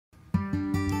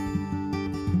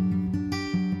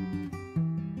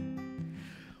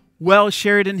Well,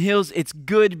 Sheridan Hills, it's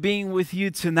good being with you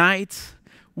tonight.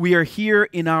 We are here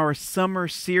in our summer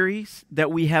series that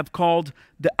we have called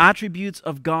The Attributes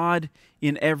of God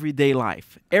in Everyday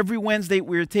Life. Every Wednesday,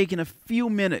 we're taking a few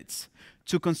minutes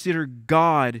to consider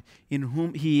God in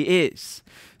whom He is.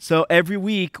 So every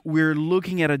week, we're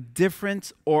looking at a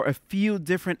different or a few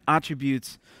different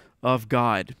attributes of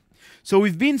God. So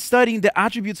we've been studying the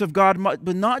attributes of God,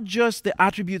 but not just the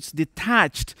attributes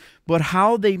detached, but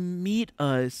how they meet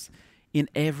us in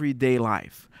everyday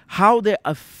life, how they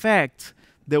affect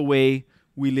the way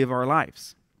we live our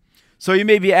lives. So you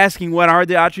may be asking, what are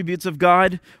the attributes of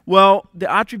God? Well,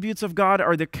 the attributes of God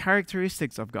are the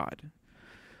characteristics of God.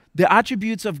 The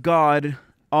attributes of God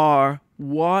are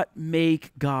what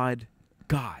make God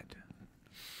God.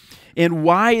 And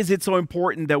why is it so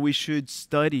important that we should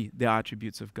study the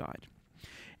attributes of God?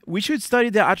 We should study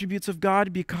the attributes of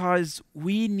God because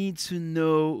we need to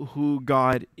know who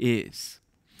God is.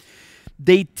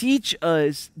 They teach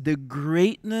us the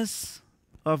greatness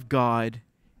of God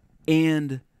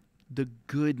and the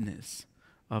goodness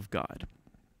of God.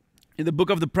 In the book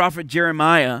of the prophet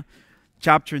Jeremiah,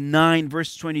 chapter 9,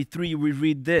 verse 23, we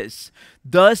read this: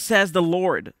 "Thus says the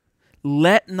Lord,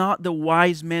 let not the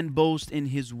wise man boast in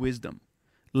his wisdom.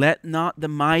 Let not the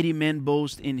mighty man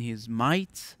boast in his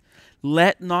might.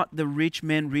 Let not the rich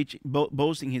man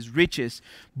boast in his riches.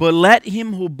 But let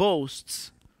him who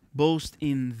boasts, boast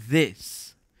in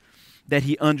this, that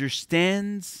he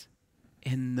understands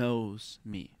and knows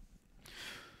me."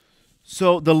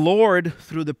 So the Lord,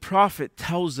 through the prophet,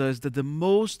 tells us that the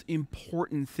most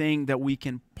important thing that we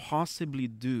can possibly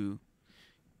do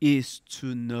is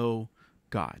to know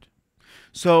God.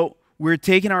 So we're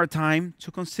taking our time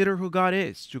to consider who God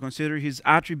is, to consider His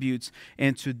attributes,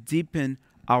 and to deepen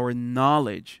our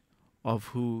knowledge of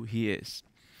who He is.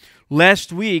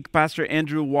 Last week, Pastor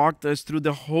Andrew walked us through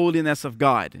the holiness of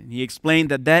God. And he explained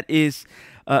that that is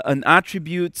an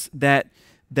attribute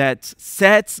that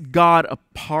sets God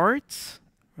apart,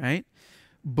 right?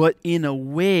 But in a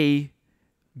way,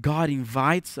 God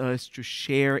invites us to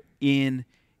share in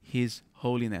His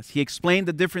holiness. He explained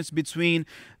the difference between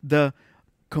the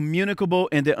communicable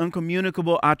and the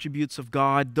uncommunicable attributes of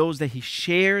God, those that He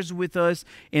shares with us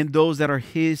and those that are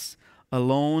His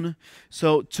alone.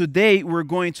 So today we're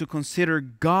going to consider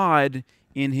God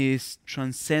in His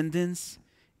transcendence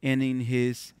and in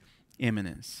His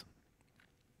imminence.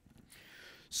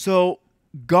 So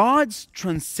God's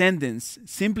transcendence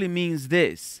simply means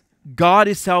this: God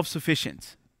is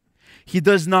self-sufficient. He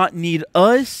does not need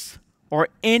us or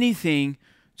anything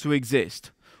to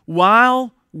exist.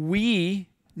 While we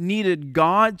needed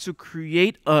God to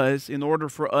create us in order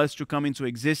for us to come into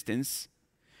existence,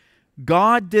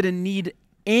 God didn't need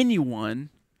anyone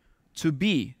to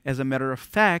be. As a matter of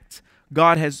fact,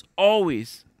 God has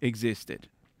always existed.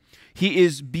 He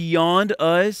is beyond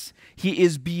us. He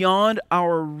is beyond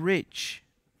our reach.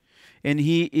 And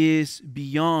He is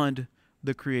beyond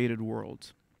the created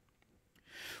world.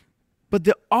 But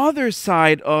the other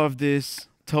side of this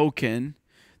token,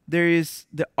 there is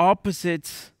the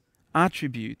opposite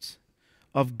attribute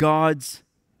of God's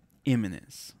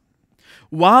imminence.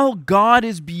 While God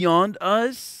is beyond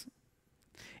us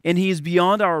and He is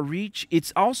beyond our reach,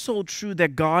 it's also true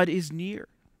that God is near.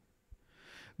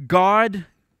 God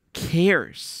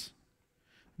cares.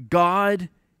 God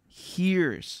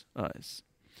hears us.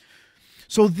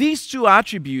 So these two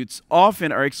attributes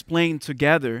often are explained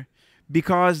together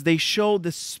because they show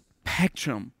the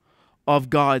spectrum of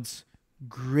God's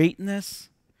greatness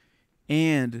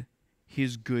and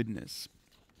His goodness.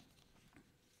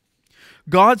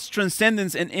 God's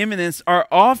transcendence and imminence are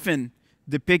often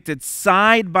depicted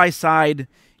side by side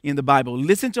in the Bible.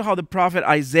 Listen to how the prophet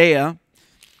Isaiah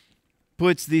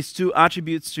puts these two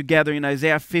attributes together in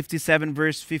Isaiah 57,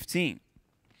 verse 15.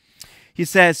 He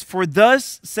says, "For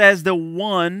thus says the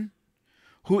one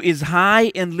who is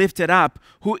high and lifted up,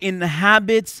 who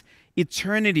inhabits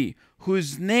eternity,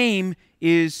 whose name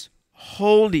is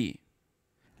holy.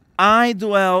 I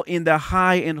dwell in the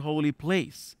high and holy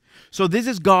place." So this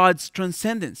is God's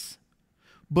transcendence.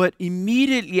 But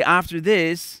immediately after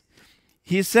this,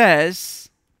 He says,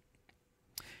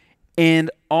 "And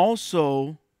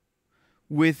also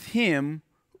with Him,"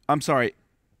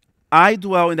 "I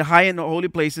dwell in the high and holy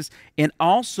places, and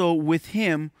also with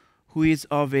Him who is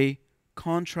of a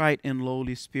contrite and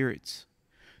lowly spirit,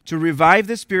 to revive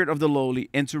the spirit of the lowly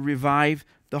and to revive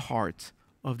the heart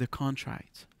of the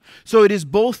contrite." So it is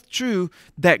both true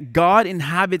that God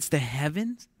inhabits the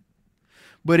heavens,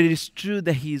 but it is true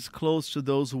that He is close to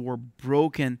those who are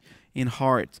broken in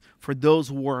heart, for those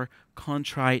who are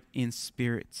contrite in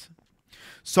spirit.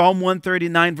 Psalm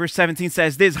 139 verse 17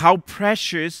 says this, how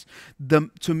precious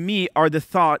to me are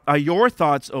your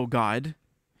thoughts, O God.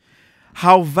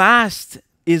 How vast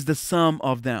is the sum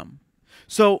of them.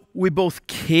 So we both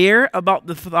care about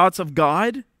the thoughts of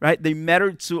God, right? They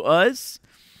matter to us,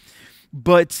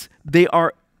 but they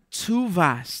are too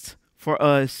vast for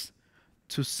us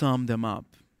to sum them up.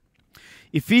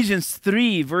 Ephesians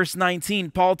 3 verse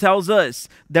 19, Paul tells us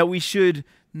that we should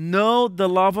know the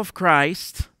love of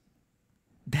Christ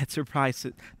that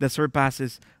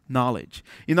surpasses knowledge.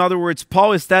 In other words,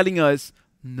 Paul is telling us,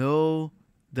 know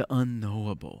the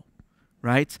unknowable,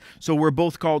 right? So we're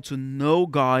both called to know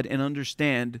God and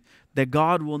understand that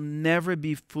God will never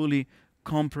be fully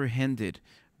comprehended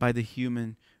by the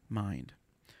human mind.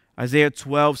 Isaiah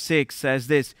 12:6 says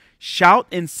this, shout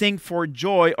and sing for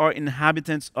joy, all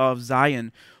inhabitants of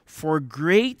Zion, for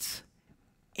great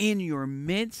in your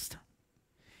midst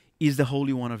is the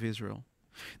Holy One of Israel.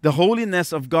 The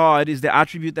holiness of God is the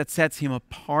attribute that sets him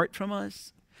apart from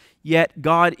us, yet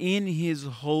God in his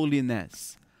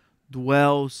holiness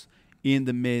dwells in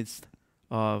the midst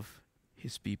of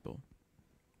his people.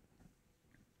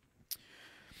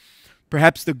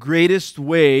 Perhaps the greatest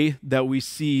way that we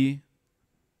see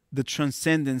the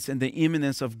transcendence and the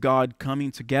imminence of God coming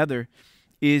together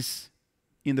is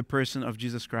in the person of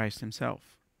Jesus Christ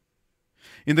himself.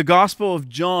 In the Gospel of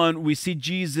John, we see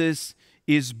Jesus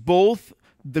is both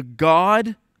the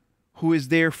God who is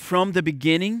there from the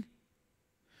beginning,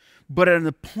 but at an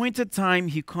appointed time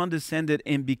he condescended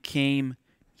and became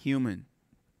human.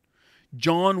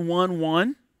 John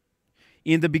 1:1,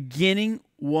 in the beginning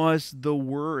was the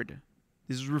Word.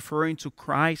 This is referring to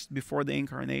Christ before the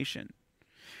incarnation.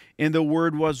 And the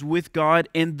Word was with God,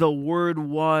 and the Word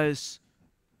was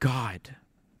God.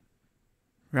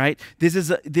 Right? This is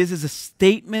a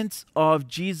statement of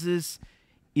Jesus'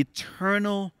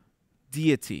 eternal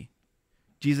deity.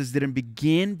 Jesus didn't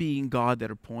begin being God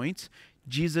at a point.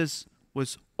 Jesus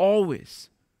was always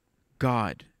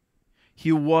God.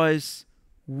 He was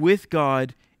with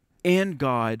God and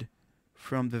God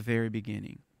from the very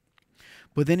beginning.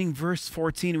 But then in verse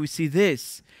 14 we see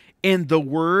this, and the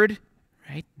Word,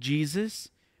 right, Jesus,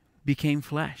 became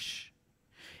flesh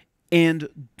and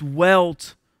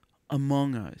dwelt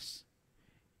among us,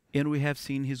 and we have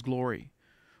seen his glory.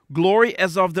 Glory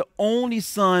as of the only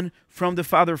Son from the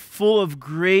Father, full of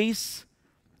grace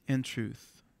and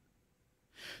truth.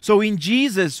 So in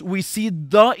Jesus, we see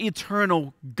the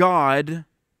eternal God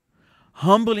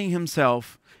humbling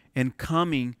himself and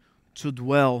coming to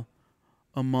dwell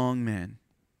among men.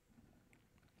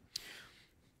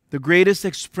 The greatest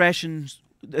expression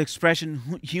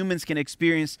humans can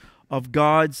experience of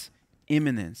God's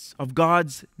imminence, of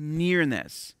God's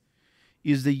nearness,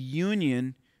 is the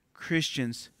union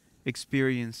Christians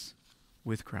experience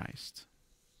with Christ.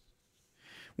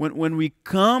 When we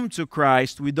come to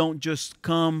Christ, we don't just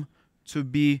come to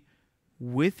be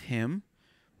with him,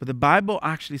 but the Bible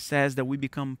actually says that we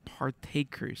become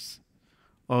partakers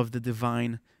of the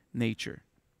divine nature.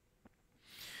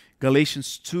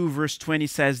 Galatians 2 verse 20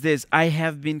 says this, I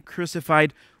have been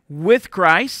crucified with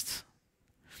Christ.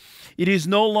 It is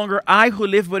no longer I who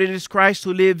live, but it is Christ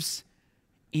who lives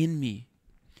in me.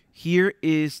 Here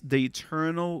is the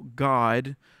eternal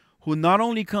God who not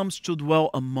only comes to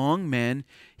dwell among men,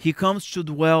 he comes to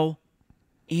dwell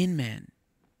in men.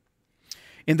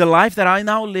 In the life that I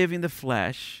now live in the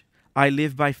flesh, I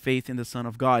live by faith in the Son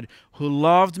of God, who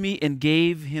loved me and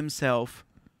gave himself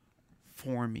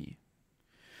for me.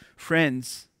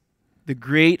 Friends, the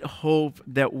great hope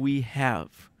that we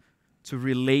have to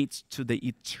relate to the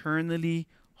eternally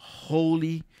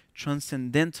holy,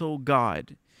 transcendental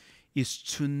God is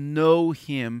to know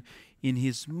him in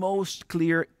his most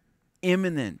clear,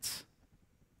 imminent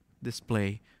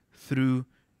display through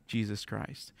Jesus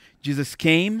Christ. Jesus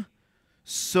came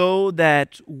so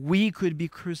that we could be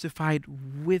crucified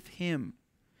with him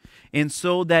and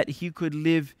so that he could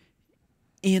live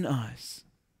in us.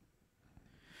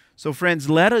 So friends,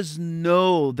 let us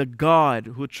know the God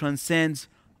who transcends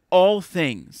all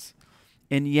things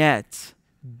and yet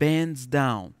bends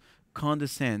down,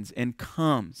 condescends, and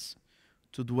comes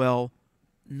to dwell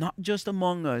not just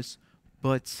among us,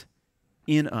 but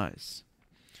in us.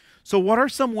 So what are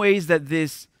some ways that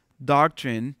this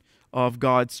doctrine of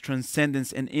God's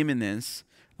transcendence and imminence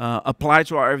apply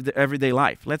to our everyday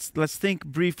life? Let's think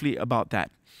briefly about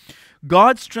that.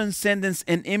 God's transcendence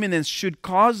and imminence should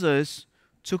cause us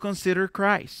to consider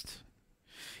Christ.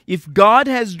 If God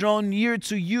has drawn near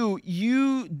to you,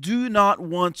 you do not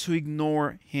want to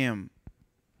ignore him.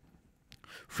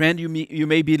 Friend, you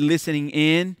may be listening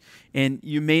in and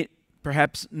you may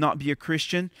perhaps not be a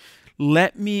Christian.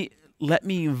 Let me let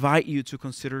me invite you to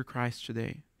consider Christ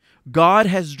today. God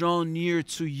has drawn near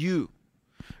to you.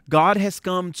 God has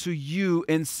come to you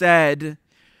and said,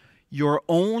 your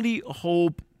only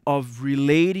hope of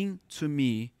relating to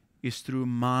me is through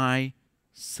my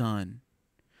Son.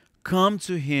 Come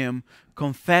to Him,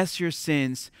 confess your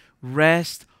sins,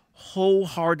 rest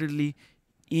wholeheartedly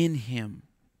in Him.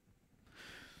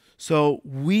 So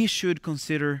we should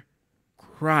consider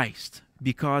Christ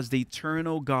because the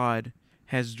eternal God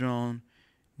has drawn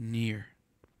near.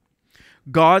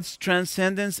 God's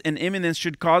transcendence and imminence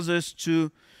should cause us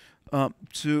to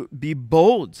be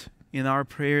bold in our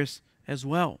prayers as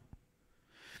well.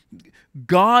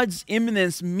 God's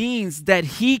imminence means that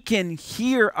He can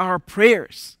hear our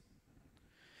prayers.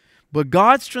 But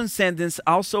God's transcendence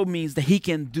also means that He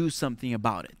can do something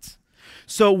about it.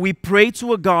 So we pray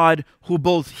to a God who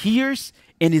both hears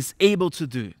and is able to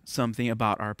do something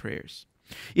about our prayers.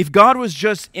 If God was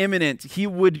just imminent, He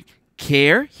would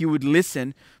care, He would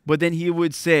listen, but then He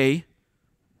would say,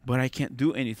 but I can't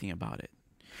do anything about it.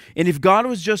 And if God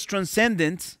was just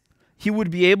transcendent, He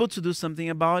would be able to do something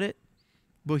about it,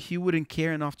 but He wouldn't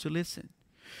care enough to listen.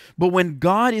 But when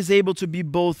God is able to be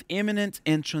both imminent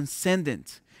and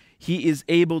transcendent, He is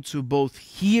able to both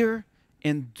hear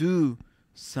and do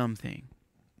something.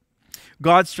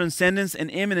 God's transcendence and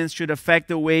imminence should affect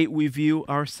the way we view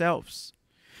ourselves.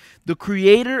 The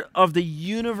Creator of the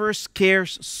universe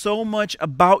cares so much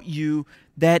about you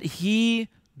that He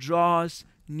draws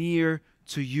near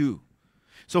to you.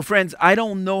 So friends, I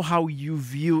don't know how you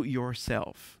view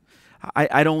yourself.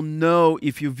 I don't know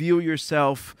if you view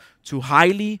yourself too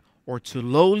highly or too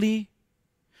lowly,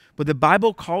 but the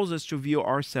Bible calls us to view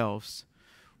ourselves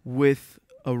with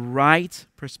a right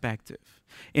perspective.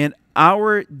 And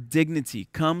our dignity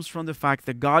comes from the fact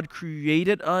that God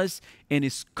created us and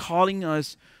is calling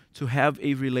us to have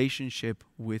a relationship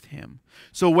with Him.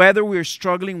 So whether we're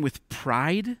struggling with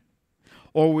pride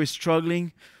or we're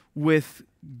struggling with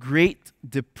great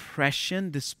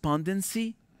depression,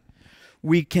 despondency,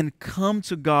 we can come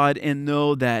to God and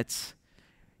know that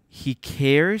He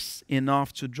cares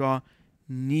enough to draw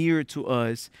near to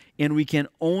us, and we can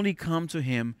only come to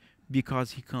Him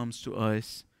because He comes to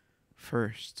us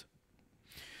first.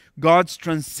 God's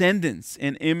transcendence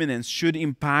and imminence should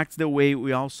impact the way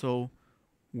we also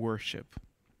worship,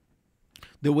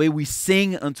 the way we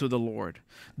sing unto the Lord,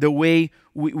 the way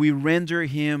we render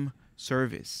Him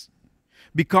service.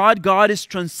 Because God is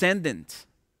transcendent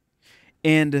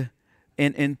and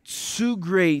too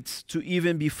great to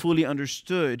even be fully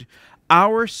understood,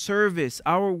 our service,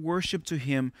 our worship to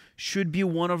Him should be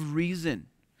one of reason.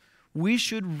 We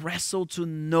should wrestle to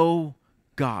know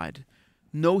God,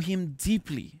 know Him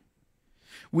deeply.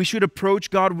 We should approach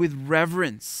God with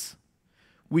reverence.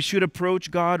 We should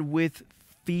approach God with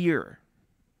fear.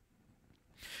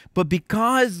 But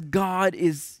because God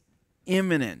is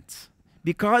imminent,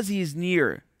 because He is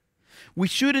near, we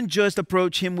shouldn't just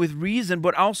approach Him with reason,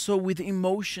 but also with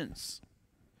emotions.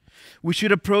 We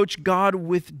should approach God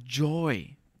with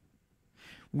joy.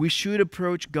 We should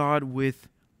approach God with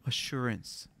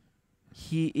assurance.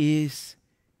 He is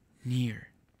near.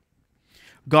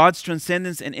 God's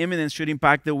transcendence and imminence should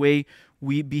impact the way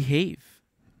we behave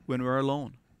when we're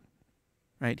alone.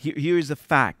 Right? Here is a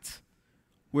fact.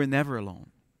 We're never alone.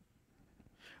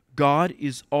 God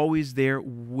is always there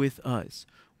with us.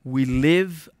 We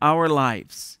live our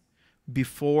lives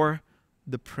before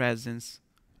the presence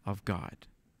of God.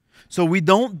 So we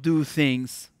don't do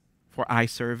things for eye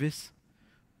service.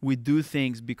 We do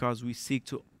things because we seek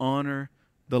to honor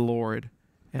the Lord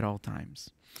at all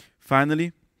times.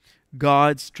 Finally,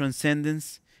 God's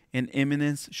transcendence and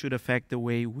imminence should affect the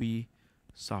way we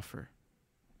suffer.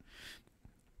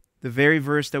 The very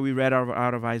verse that we read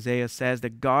out of Isaiah says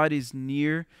that God is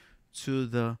near to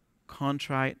the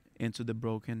contrite and to the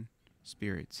broken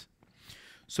spirits.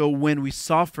 So when we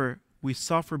suffer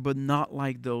but not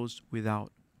like those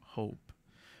without hope.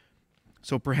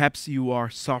 So perhaps you are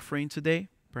suffering today.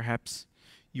 Perhaps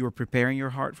you are preparing your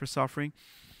heart for suffering.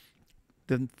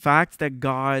 The fact that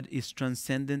God is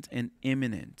transcendent and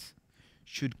imminent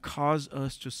should cause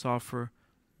us to suffer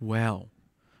well.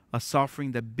 A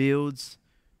suffering that builds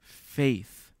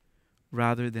faith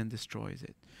rather than destroys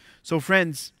it. So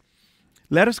friends,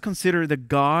 let us consider the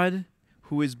God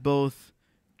who is both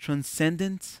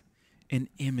transcendent and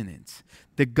imminent.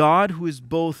 The God who is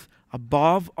both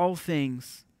above all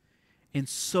things and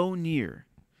so near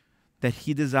that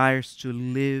He desires to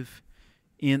live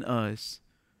in us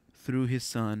through His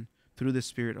Son, through the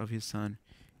Spirit of His Son,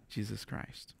 Jesus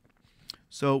Christ.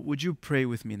 So would you pray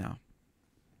with me now?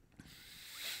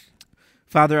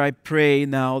 Father, I pray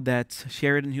now that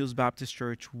Sheridan Hills Baptist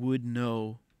Church would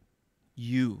know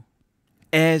you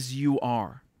as you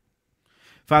are.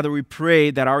 Father, we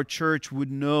pray that our church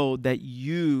would know that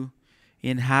you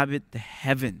inhabit the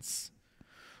heavens.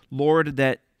 Lord,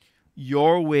 that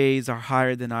your ways are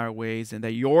higher than our ways and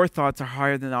that your thoughts are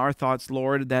higher than our thoughts,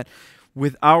 Lord, that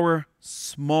with our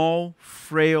small,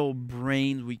 frail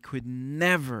brains, we could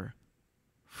never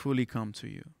fully come to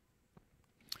you.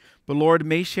 But Lord,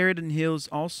 may Sheridan Hills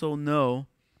also know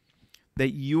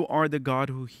that you are the God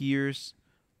who hears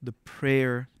the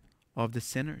prayer of the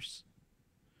sinners.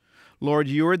 Lord,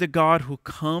 you are the God who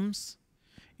comes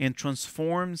and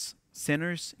transforms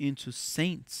sinners into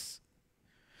saints.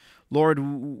 Lord,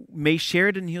 may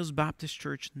Sheridan Hills Baptist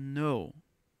Church know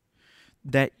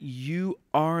that you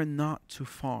are not too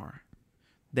far,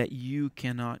 that you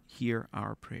cannot hear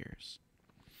our prayers.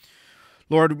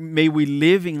 Lord, may we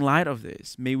live in light of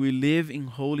this. May we live in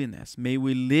holiness. May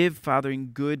we live, Father, in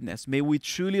goodness. May we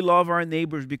truly love our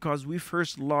neighbors because we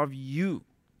first love you.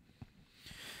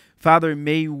 Father,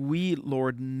 may we,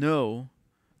 Lord, know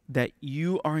that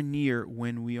you are near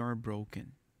when we are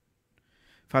broken.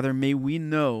 Father, may we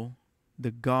know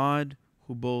the God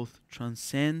who both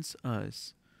transcends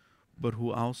us, but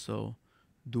who also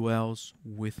dwells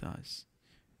with us.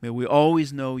 May we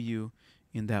always know you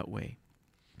in that way.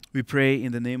 We pray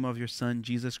in the name of your Son,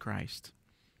 Jesus Christ.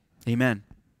 Amen.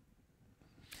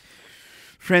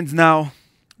 Friends, now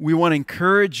we want to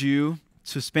encourage you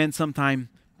to spend some time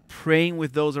praying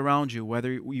with those around you,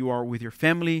 whether you are with your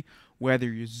family,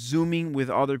 whether you're Zooming with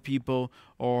other people,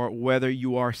 or whether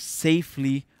you are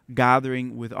safely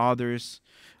gathering with others.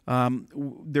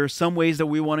 There are some ways that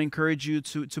we want to encourage you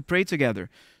to pray together.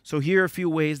 So here are a few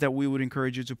ways that we would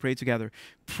encourage you to pray together.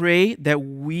 Pray that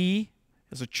we,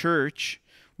 as a church,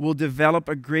 will develop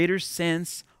a greater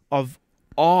sense of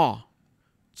awe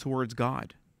towards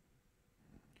God.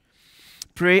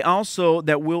 Pray also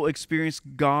that we'll experience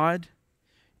God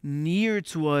near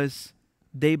to us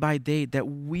day by day, that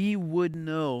we would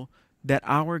know that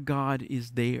our God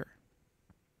is there.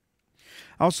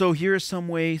 Also, here are some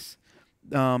ways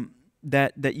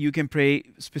that you can pray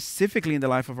specifically in the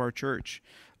life of our church.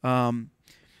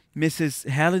 Mrs.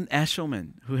 Helen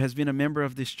Eshelman, who has been a member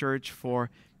of this church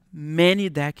for many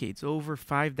decades, over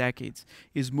 5 decades,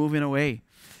 is moving away.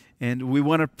 And we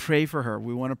want to pray for her.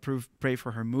 We want to pray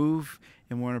for her move,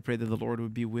 and we want to pray that the Lord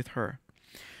would be with her.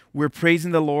 We're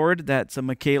praising the Lord that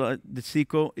Michaela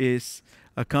DeSico is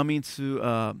coming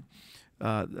to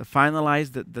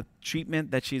finalize the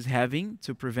treatment that she's having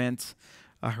to prevent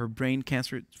her brain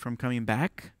cancer from coming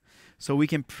back. So we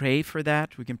can pray for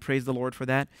that. We can praise the Lord for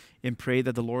that and pray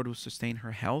that the Lord will sustain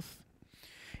her health.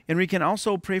 And we can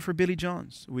also pray for Billy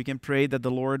Jones. We can pray that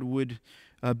the Lord would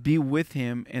be with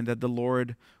him and that the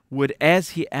Lord would,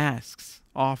 as he asks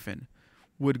often,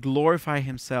 would glorify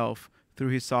himself through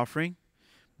his suffering,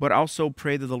 but also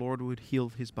pray that the Lord would heal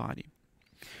his body.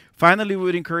 Finally, we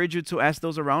would encourage you to ask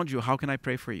those around you, how can I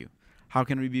pray for you? How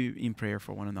can we be in prayer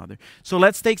for one another? So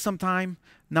let's take some time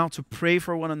now to pray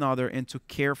for one another and to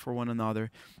care for one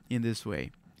another in this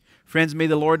way. Friends, may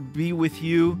the Lord be with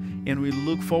you, and we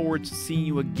look forward to seeing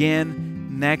you again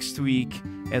next week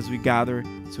as we gather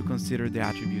to consider the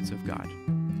attributes of God.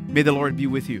 May the Lord be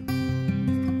with you.